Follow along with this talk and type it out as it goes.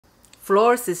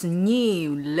Florasis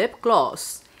New Lip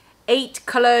Gloss. 8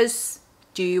 colors.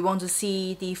 Do you want to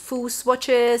see the full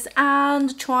swatches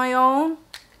and try on?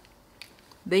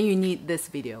 Then you need this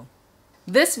video.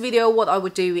 This video, what I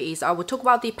would do is I would talk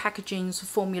about the packaging,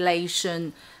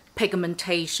 formulation,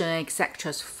 pigmentation,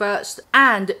 etc. first,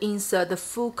 and insert the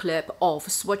full clip of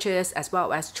swatches as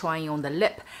well as trying on the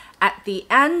lip. At the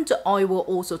end, I will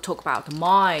also talk about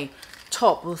my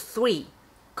top 3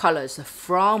 colors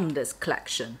from this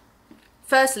collection.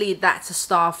 Firstly, let's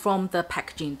start from the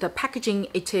packaging. The packaging,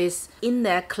 it is in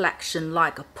their collection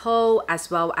like a pearl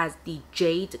as well as the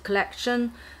jade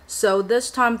collection. So this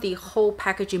time the whole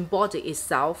packaging body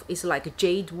itself is like a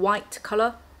jade white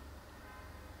color.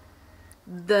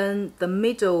 Then the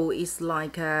middle is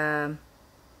like a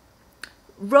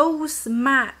rose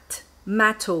matte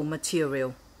metal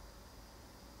material.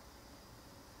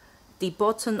 The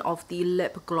bottom of the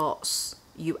lip gloss,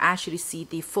 you actually see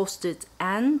the frosted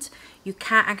end. You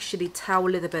can actually tell a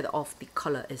little bit of the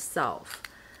color itself.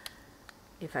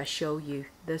 If I show you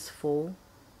this full,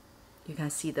 you can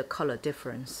see the color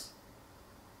difference.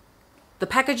 The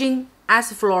packaging,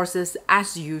 as Florasis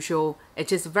as usual,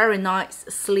 it is very nice,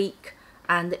 sleek,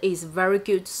 and is very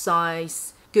good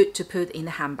size, good to put in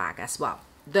the handbag as well.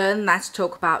 Then let's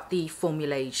talk about the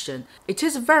formulation. It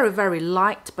is very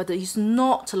light, but it's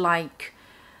not like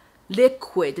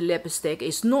liquid lipstick.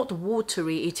 It's not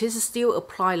watery. It is still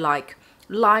apply like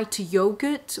light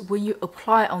yogurt when you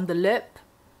apply on the lip.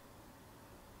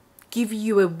 Give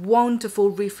you a wonderful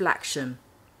reflection,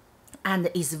 and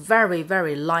is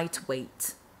very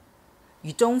lightweight.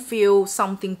 You don't feel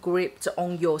something gripped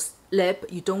on your lip.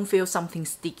 You don't feel something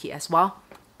sticky as well.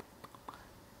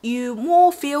 You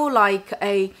more feel like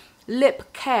a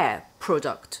lip care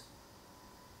product.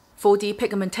 For the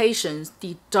pigmentations,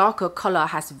 the darker color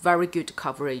has very good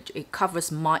coverage. It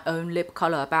covers my own lip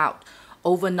color about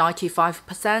over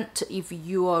 95%. If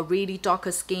you are really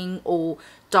darker skin or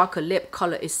darker lip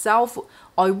color itself,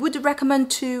 I would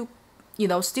recommend to,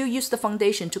 still use the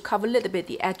foundation to cover a little bit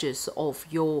the edges of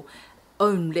your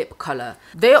own lip color.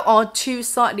 There are 2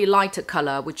 slightly lighter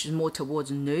color, which is more towards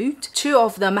nude. 2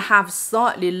 of them have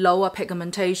slightly lower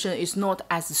pigmentation. It's not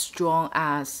as strong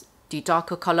as the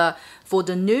darker color. For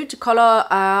the nude color,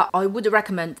 I would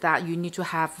recommend that you need to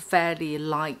have fairly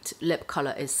light lip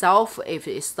color itself. If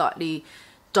it is slightly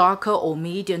darker or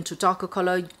medium to darker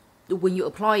color, when you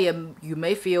apply it, you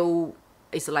may feel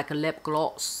it's like a lip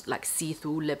gloss, like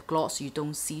see-through lip gloss. You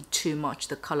don't see too much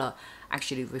the color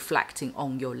actually reflecting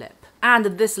on your lip. And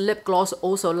this lip gloss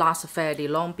also lasts fairly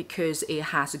long because it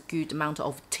has a good amount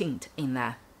of tint in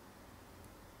there.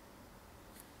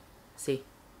 See?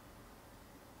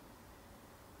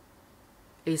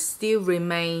 It still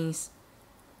remains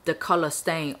the color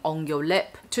stain on your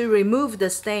lip. To remove the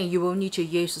stain, you will need to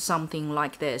use something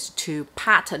like this to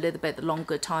pat a little bit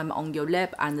longer time on your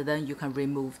lip, and then you can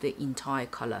remove the entire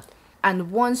color.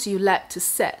 And once you let it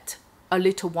set a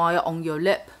little while on your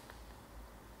lip,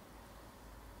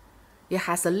 it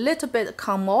has a little bit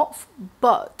come off,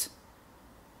 but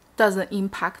doesn't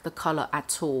impact the color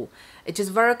at all. It is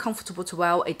very comfortable to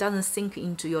wear. It doesn't sink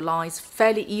into your lines,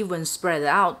 fairly even spread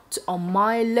out. On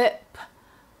my lip,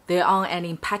 there aren't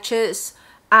any patches,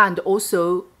 and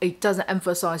also it doesn't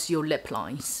emphasize your lip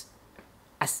lines.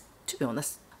 As to be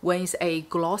honest, when it's a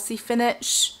glossy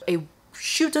finish, it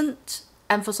shouldn't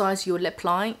emphasize your lip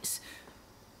lines.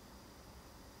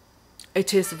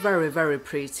 It is very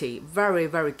pretty,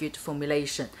 very good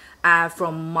formulation.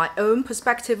 From my own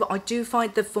perspective, I do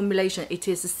find the formulation, it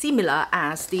is similar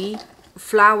as the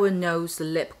Flower Nose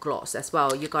Lip Gloss as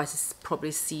well. You guys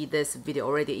probably see this video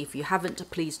already. If you haven't,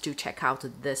 please do check out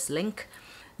this link.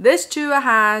 This too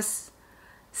has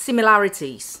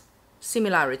similarities.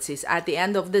 At the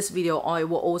end of this video, I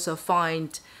will also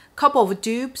find a couple of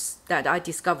dupes that I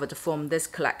discovered from this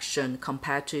collection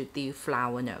compared to the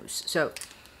Flower Nose. So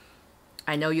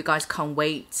I know you guys can't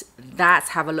wait. Let's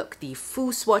have a look at the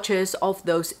full swatches of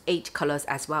those 8 colors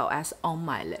as well as on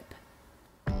my lip.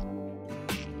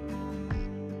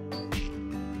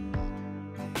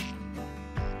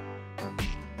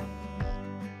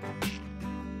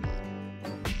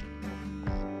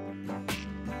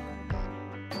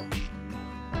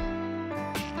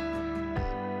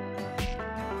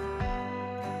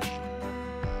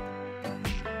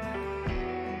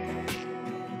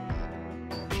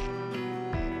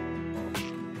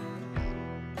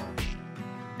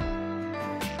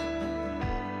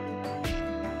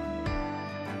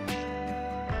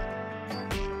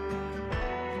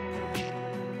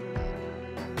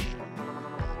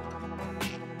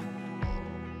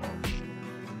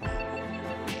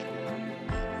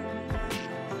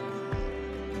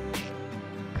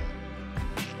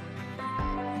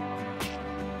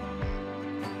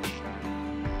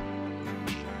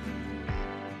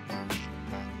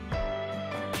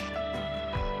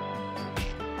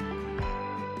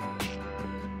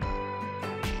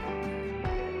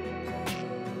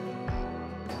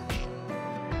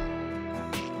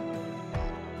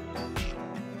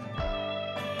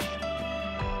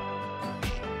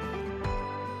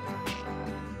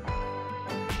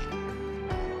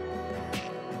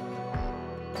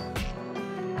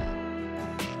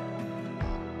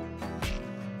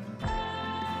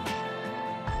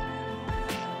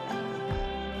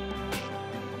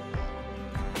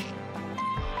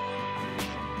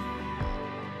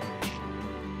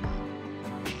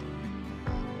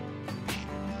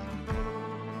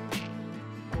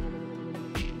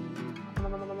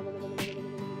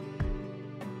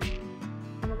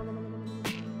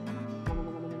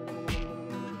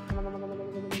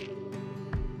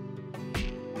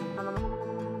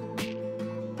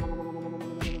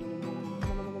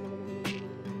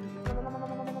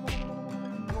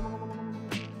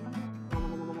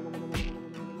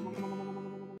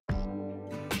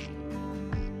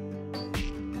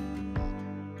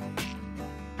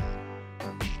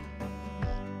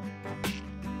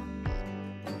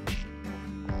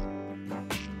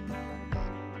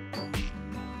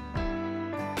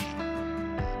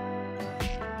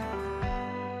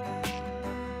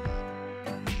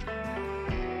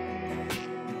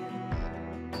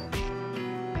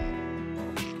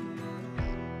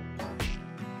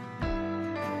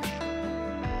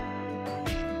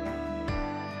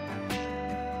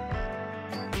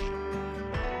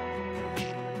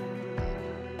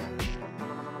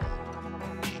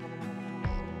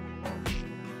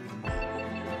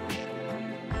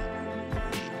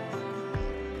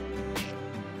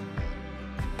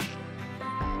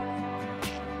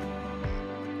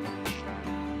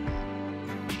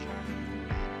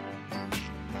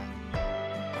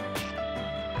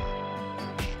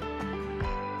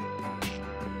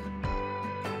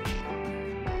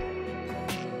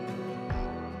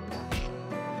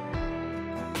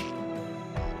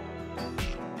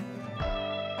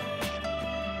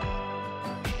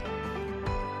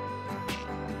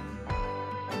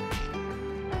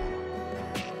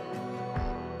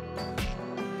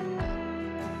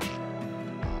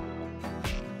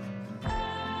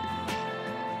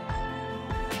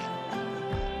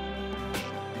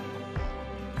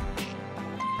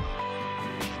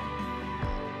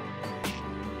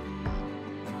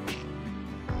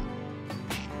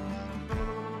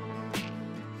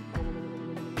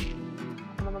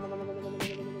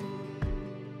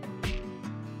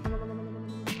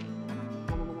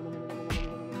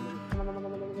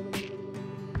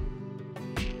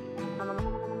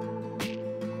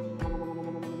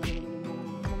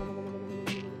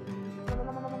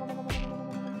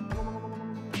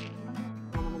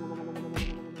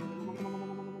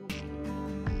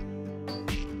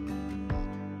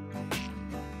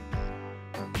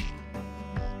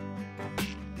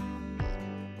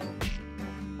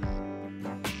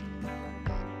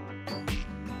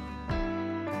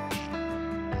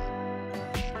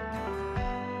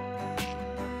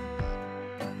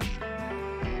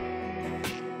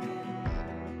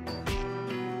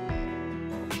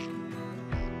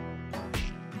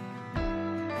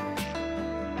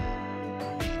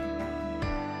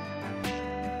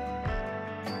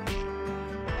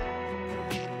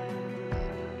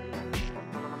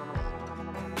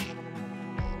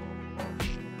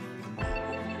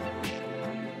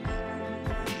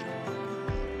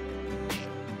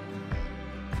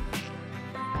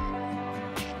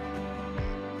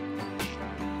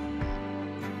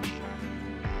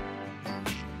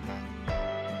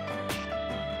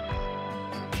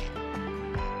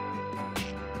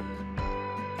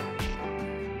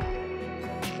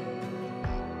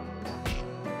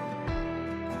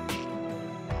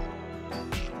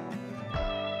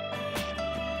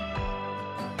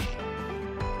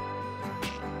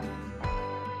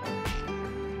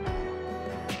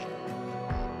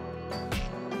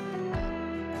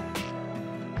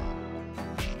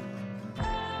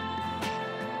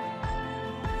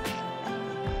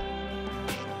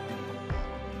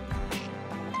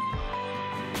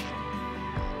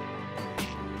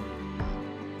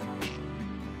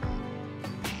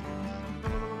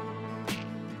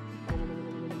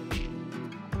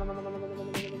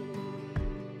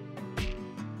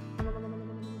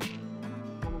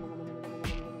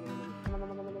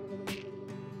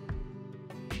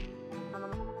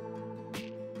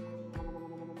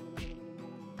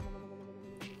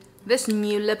 This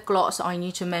new lip gloss, I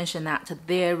need to mention that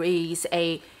there is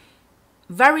a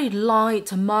very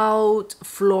light, mild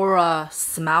flora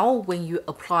smell when you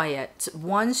apply it.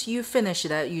 Once you finish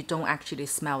it, you don't actually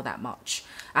smell that much.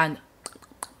 And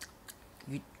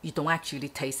you don't actually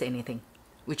taste anything,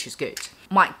 which is good.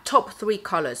 My top 3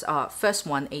 colors are, first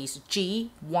one is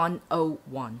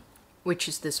G101, which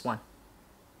is this one.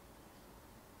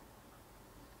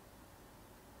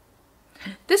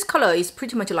 This color is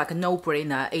pretty much like a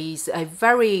no-brainer. It's a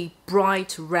very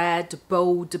bright red,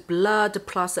 bold blood,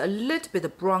 plus a little bit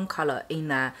of brown color in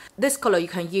there. This color you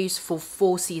can use for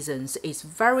 4 seasons. It's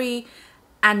very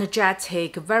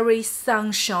energetic, very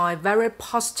sunshine, very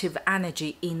positive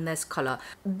energy in this color.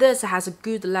 This has a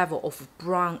good level of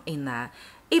brown in there.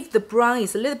 If the brown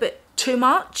is a little bit too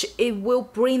much, it will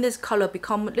bring this color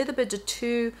become a little bit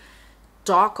too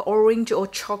dark orange or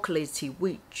chocolatey,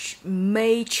 which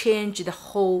may change the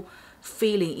whole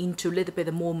feeling into a little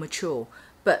bit more mature.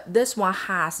 But this one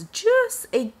has just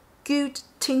a good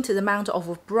tinted amount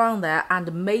of brown there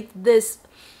and made this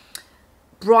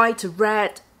bright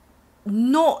red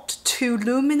not too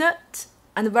luminous,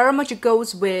 and very much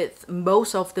goes with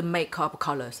most of the makeup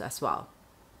colors as well.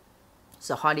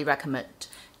 So highly recommend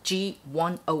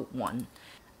G101.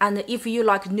 And if you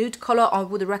like nude color, I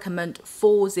would recommend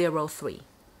 403,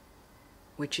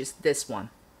 which is this one.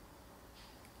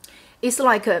 It's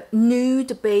like a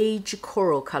nude beige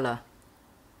coral color.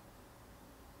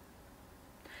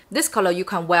 This color you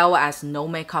can wear as no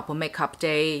makeup or makeup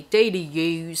day, daily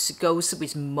use, goes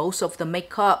with most of the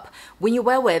makeup. When you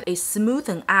wear it, it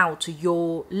smoothens out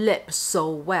your lips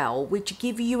so well, which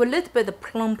give you a little bit of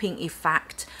plumping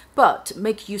effect, but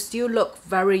make you still look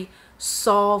very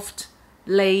soft,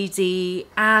 lazy,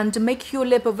 and make your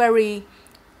lip very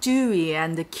dewy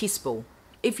and kissable.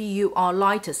 If you are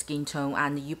lighter skin tone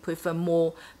and you prefer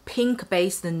more pink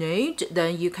based nude,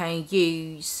 then you can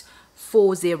use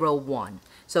 401.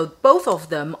 So both of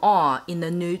them are in the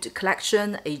nude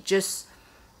collection. It just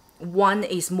one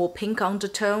is more pink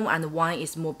undertone and one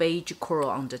is more beige coral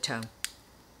undertone.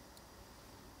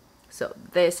 So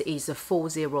this is a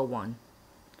 401.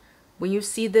 When you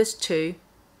see this two,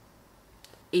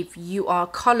 if you are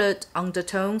colored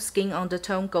undertone, skin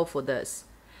undertone, go for this.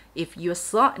 If you're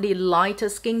slightly lighter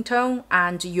skin tone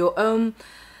and your own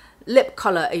lip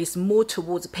color is more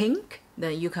towards pink,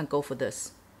 then you can go for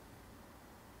this.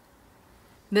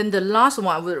 Then the last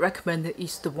one I would recommend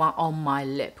is the one on my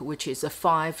lip, which is a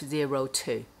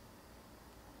 502.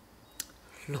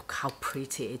 Look how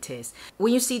pretty it is.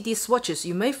 When you see these swatches,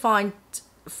 you may find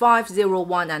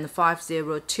 501 and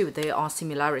 502, there are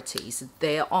similarities.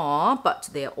 There are, but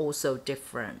they are also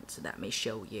different. Let me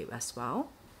show you as well.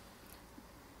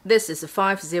 This is a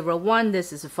 501,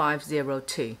 this is a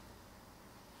 502.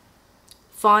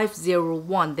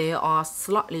 501, there are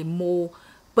slightly more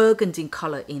burgundy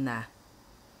color in there.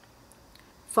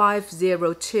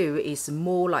 502 is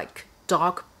more like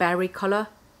dark berry color.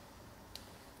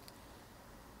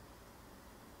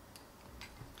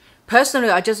 Personally,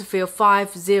 I just feel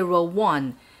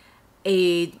 501,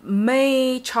 it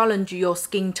may challenge your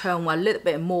skin tone a little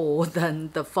bit more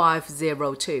than the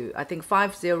 502. I think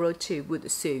 502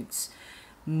 would suit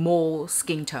more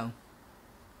skin tone.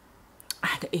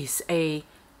 And it's a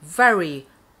very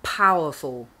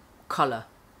powerful color.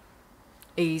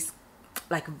 It's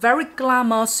like very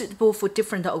glamour, suitable for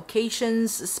different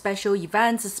occasions, special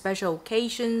events, special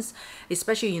occasions,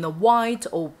 especially in a white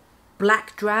or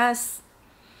black dress.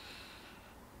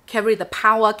 Carry the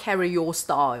power, carry your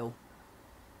style.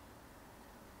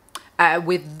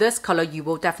 With this color, you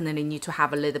will definitely need to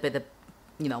have a little bit of,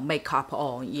 makeup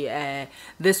on. Yeah,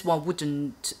 this one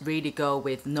wouldn't really go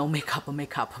with no makeup or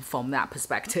makeup from that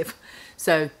perspective.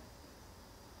 So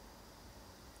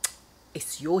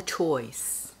it's your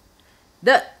choice.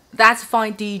 That's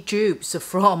fine. The dupes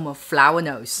from Flower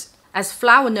Nose. As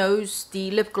Flower Nose,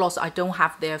 the lip gloss, I don't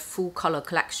have their full color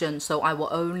collection, so I will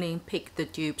only pick the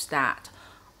dupes that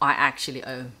I actually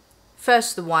own.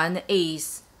 First one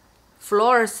is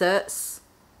Florasis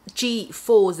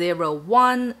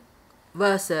G401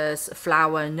 versus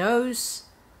Flower Nose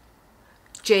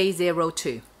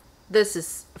J02. This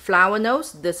is Flower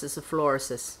Nose, this is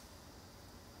Florasis.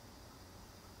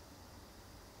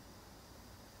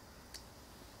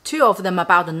 Two of them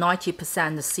about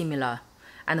 90% similar,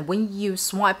 and when you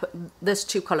swipe these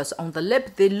two colors on the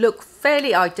lip, they look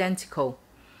fairly identical.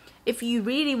 If you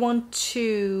really want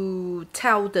to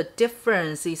tell the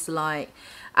difference, it's like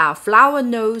Flower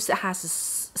Nose has a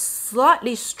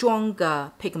slightly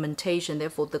stronger pigmentation,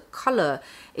 therefore the color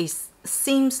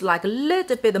seems like a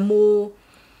little bit more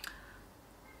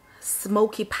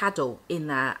smoky paddle in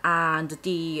there, and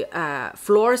the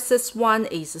Florasis one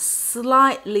is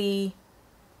slightly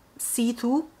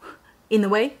see-through in a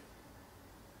way.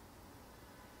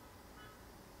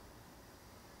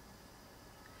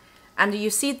 And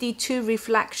you see the two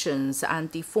reflections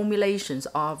and the formulations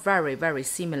are very, very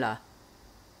similar.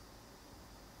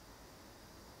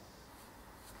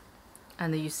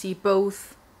 And you see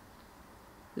both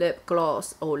lip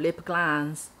gloss or lip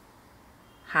glaze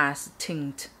has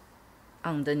tint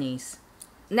underneath.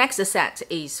 Next set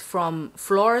is from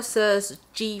Florasis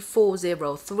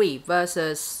G403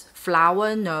 versus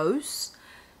Flower Nose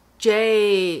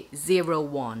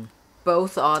J01.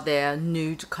 Both are their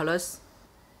nude colors.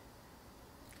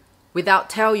 Without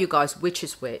tell you guys which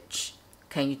is which,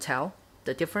 can you tell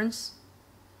the difference?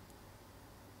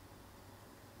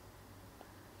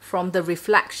 From the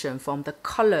reflection, from the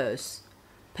colors,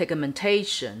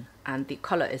 pigmentation, and the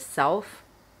color itself.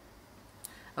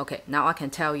 Okay, now I can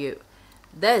tell you,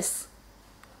 this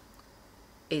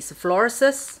is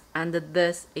Florasis and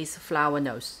this is Flower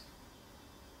Nose.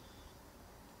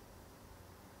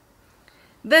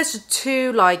 These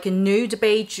two, like nude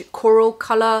beige coral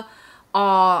color,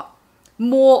 are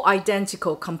more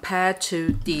identical compared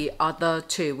to the other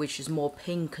two, which is more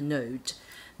pink nude.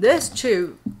 These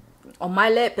two on my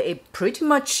lip is pretty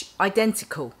much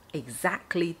identical,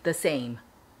 exactly the same.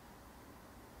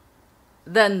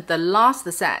 Then the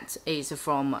last set is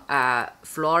from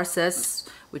Florasis,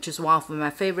 which is one of my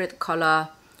favorite color,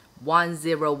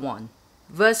 101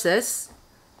 versus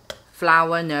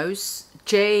Flower Nose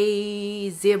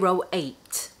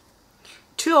J08.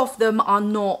 Two of them are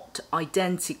not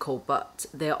identical, but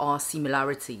there are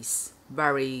similarities,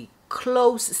 very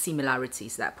close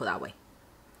similarities, let's put that way.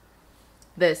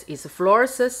 This is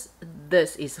Florasis,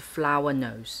 this is Flower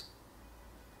Nose.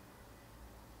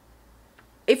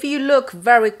 If you look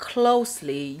very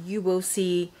closely, you will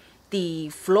see the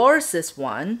Florasis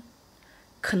one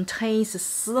contains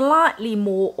slightly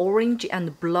more orange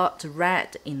and blood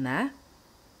red in there.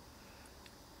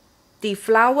 The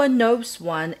Flower Nose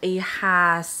one, it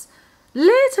has a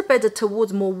little bit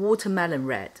towards more watermelon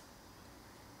red.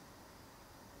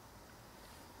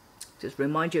 Just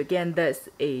remind you again, this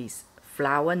is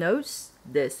Flower Nose,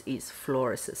 this is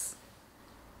Florasis.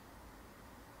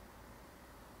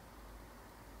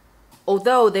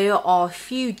 Although there are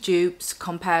few dupes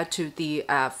compared to the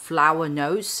Flower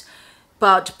Nose,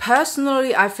 but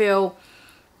personally I feel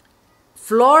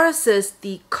Florasis,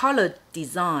 the color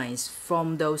designs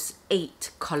from those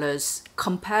 8 colors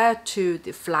compared to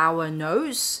the Flower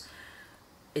Nose,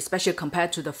 especially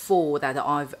compared to the 4 that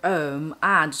I've owned,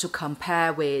 and to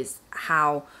compare with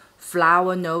how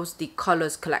Flower Nose, the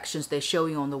colors collections they're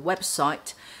showing on the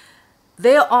website,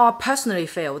 there are, personally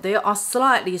feel, there are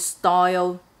slightly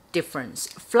style difference.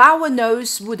 Flower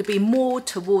Nose would be more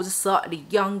towards slightly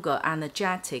younger,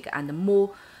 energetic, and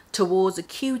more towards a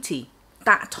cutie.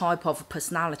 That type of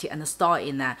personality and style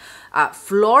in there.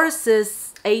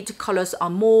 Florasis 8 colors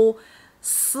are more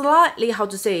slightly, how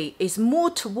to say, is more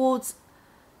towards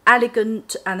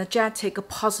elegant, energetic,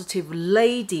 positive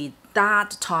lady,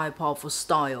 that type of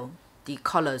style, the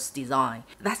colors design.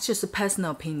 That's just a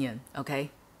personal opinion, okay?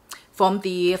 From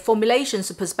the formulations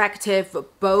perspective,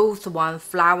 both one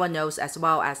Flower Nose as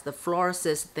well as the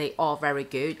Florasis, they are very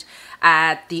good.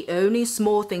 The only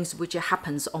small things which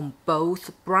happens on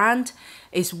both brand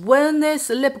is when this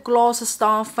lip gloss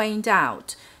start fade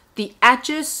out, the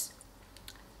edges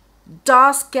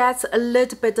does get a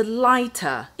little bit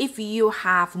lighter if you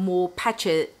have more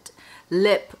patched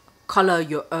lip color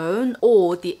your own,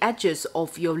 or the edges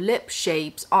of your lip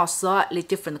shapes are slightly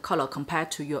different color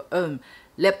compared to your own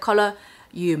lip color.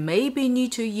 You maybe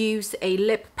need to use a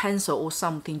lip pencil or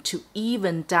something to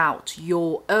even out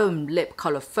your own lip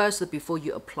color first before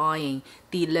you applying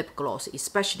the lip gloss,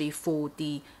 especially for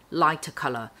the lighter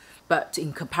color. But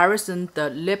in comparison, the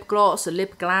lip gloss,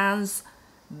 lip glaze,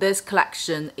 this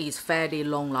collection is fairly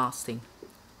long lasting.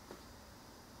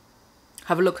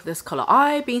 Have a look at this color.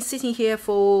 I've been sitting here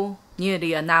for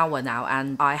nearly an hour now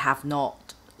and I have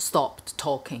not stopped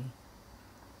talking.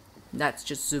 Let's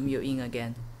just zoom you in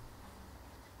again.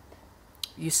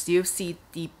 You still see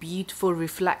the beautiful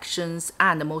reflections,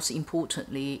 and most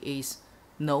importantly is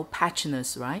no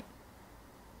patchiness, right?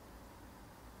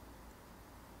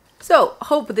 So,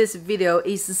 hope this video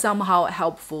is somehow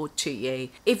helpful to you.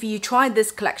 If you tried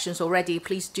this collections already,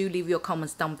 please do leave your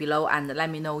comments down below and let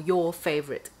me know your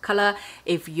favorite color.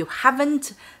 If you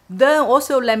haven't, then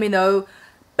also let me know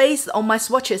based on my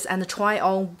swatches and try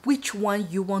on which one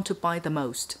you want to buy the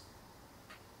most.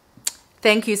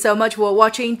 Thank you so much for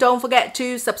watching. Don't forget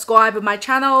to subscribe to my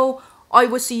channel. I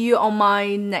will see you on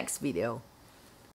my next video.